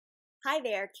Hi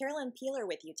there, Carolyn Peeler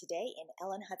with you today in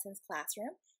Ellen Hutson's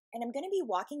classroom, and I'm going to be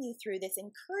walking you through this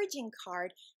encouraging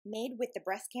card made with the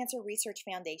Breast Cancer Research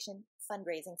Foundation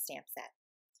fundraising stamp set.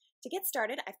 To get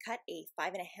started, I've cut a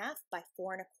 5.5 by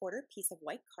 4.25 piece of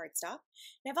white cardstock,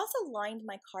 and I've also lined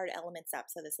my card elements up,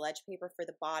 so this ledge paper for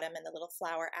the bottom and the little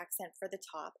flower accent for the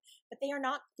top, but they are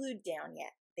not glued down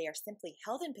yet. They are simply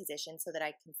held in position so that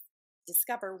I can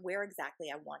discover where exactly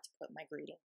I want to put my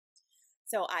greeting.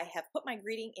 So I have put my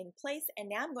greeting in place, and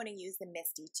now I'm going to use the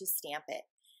MISTI to stamp it.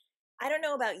 I don't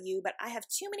know about you, but I have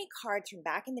too many cards from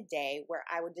back in the day where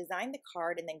I would design the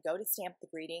card and then go to stamp the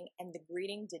greeting, and the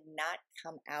greeting did not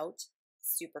come out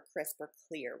super crisp or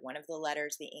clear. One of the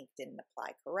letters, the ink didn't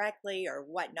apply correctly or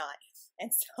whatnot.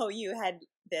 And so you had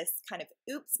this kind of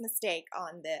oops mistake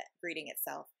on the greeting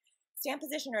itself. Stamp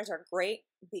positioners are great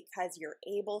because you're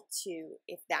able to,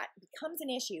 if that becomes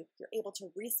an issue, you're able to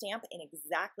restamp in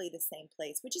exactly the same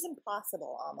place, which is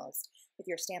impossible almost if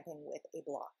you're stamping with a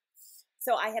block.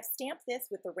 So I have stamped this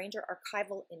with the Ranger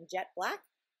Archival in jet black,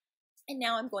 and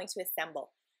now I'm going to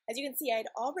assemble. As you can see, I had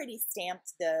already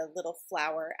stamped the little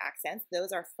flower accents.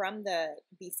 Those are from the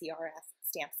BCRF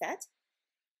stamp set.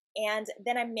 And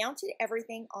then I mounted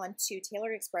everything onto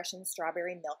Tailored Expression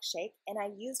Strawberry Milkshake, and I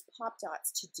used pop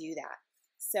dots to do that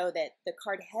so that the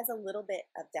card has a little bit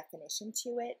of definition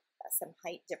to it, some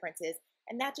height differences,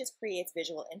 and that just creates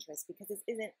visual interest because this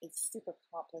isn't a super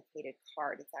complicated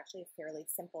card. It's actually a fairly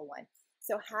simple one.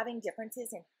 So having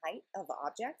differences in height of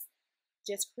objects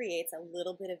just creates a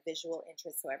little bit of visual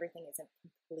interest so everything isn't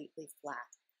completely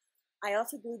flat. I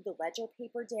also glued the ledger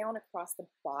paper down across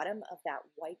the bottom of that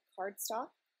white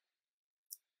cardstock,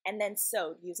 and then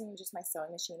sewed using just my sewing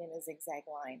machine in a zigzag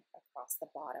line across the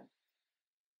bottom.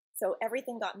 So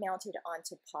everything got mounted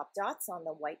onto pop dots on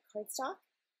the white cardstock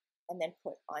and then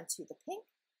put onto the pink.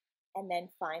 And then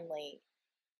finally,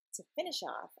 to finish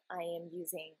off, I am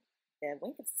using the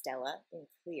Wink of Stella in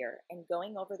clear and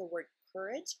going over the word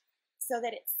courage so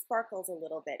that it sparkles a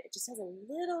little bit. It just has a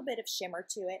little bit of shimmer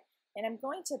to it. And I'm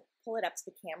going to pull it up to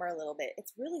the camera a little bit.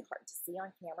 It's really hard to see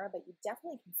on camera, but you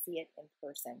definitely can see it in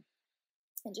person.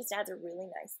 And just adds a really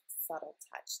nice subtle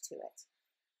touch to it.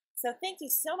 So thank you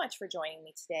so much for joining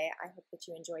me today. I hope that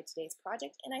you enjoyed today's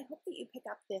project, and I hope that you pick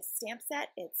up this stamp set.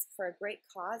 It's for a great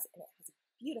cause, and it has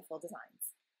beautiful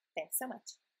designs. Thanks so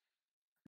much.